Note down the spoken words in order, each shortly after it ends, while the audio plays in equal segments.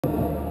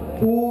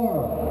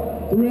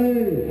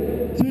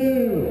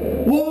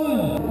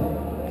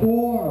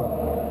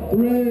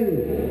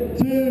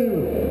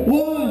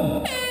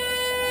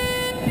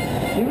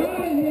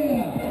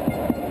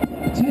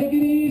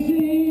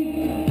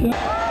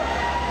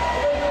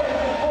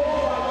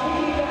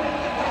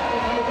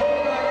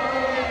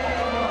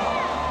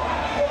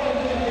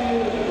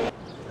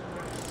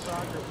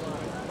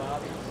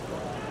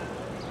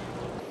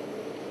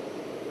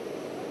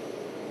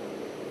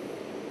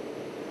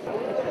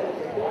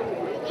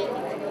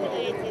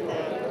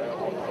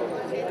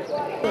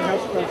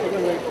Say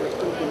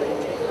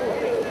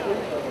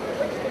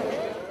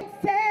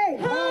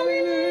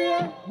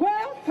hallelujah.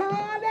 Well,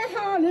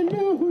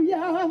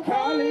 hallelujah.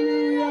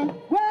 Hallelujah.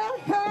 Well,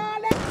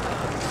 hallelujah.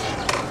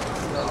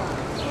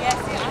 Yes,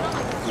 yeah, I don't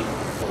like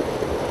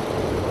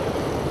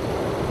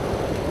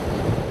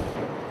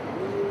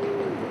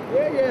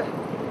Yeah.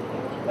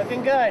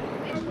 Looking good.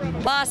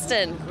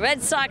 Boston,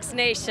 Red Sox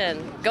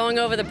Nation, going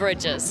over the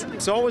bridges.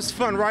 It's always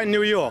fun riding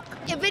New York.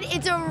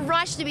 It's a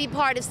rush to be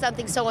part of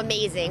something so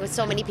amazing with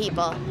so many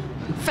people.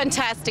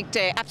 Fantastic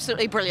day,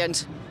 absolutely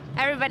brilliant.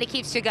 Everybody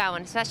keeps you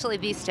going, especially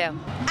these two.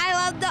 I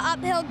love the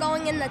uphill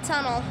going in the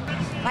tunnel.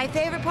 My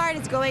favorite part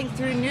is going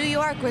through New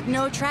York with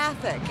no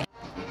traffic.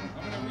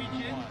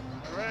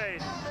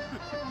 Great.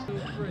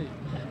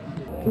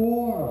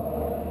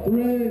 4,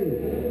 3,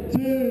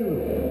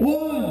 2,